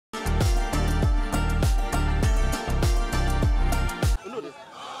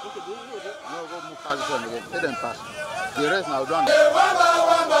Let them pass. The rest now done.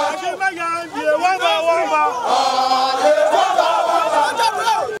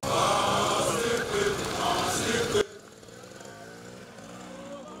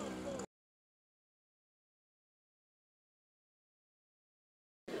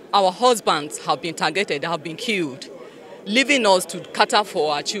 Our husbands have been targeted, have been killed, leaving us to cater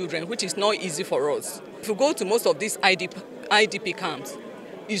for our children, which is not easy for us. If you go to most of these IDP camps,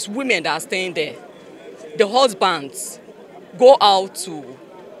 it's women that are staying there. The husbands go out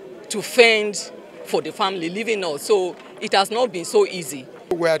to fend for the family, leaving us. So it has not been so easy.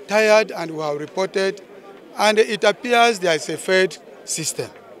 We are tired and we have reported, and it appears there is a failed system.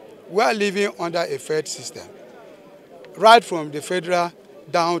 We are living under a failed system, right from the federal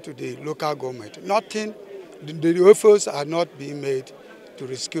down to the local government. Nothing, the efforts are not being made to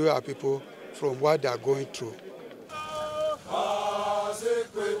rescue our people from what they are going through.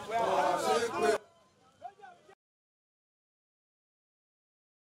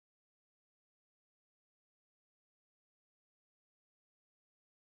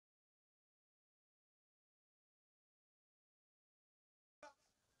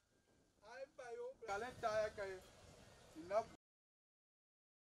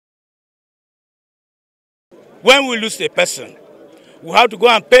 When we lose a person, we have to go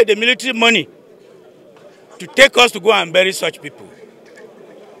and pay the military money to take us to go and bury such people.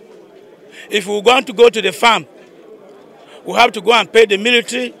 If we want to go to the farm, we have to go and pay the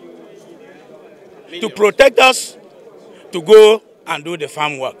military to protect us to go and do the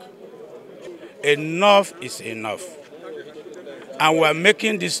farm work. Enough is enough. And we are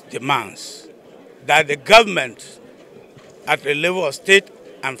making these demands that the government at the level of state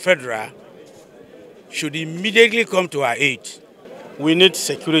and federal should immediately come to our aid. We need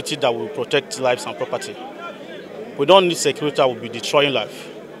security that will protect lives and property. We don't need security that will be destroying life.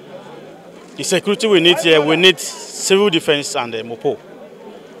 The security we need here, we need civil defense and MOPO.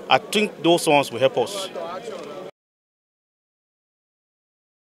 I think those ones will help us.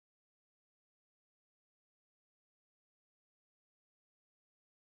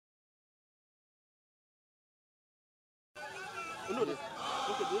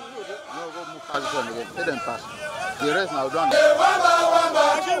 Let them pass. The rest now done.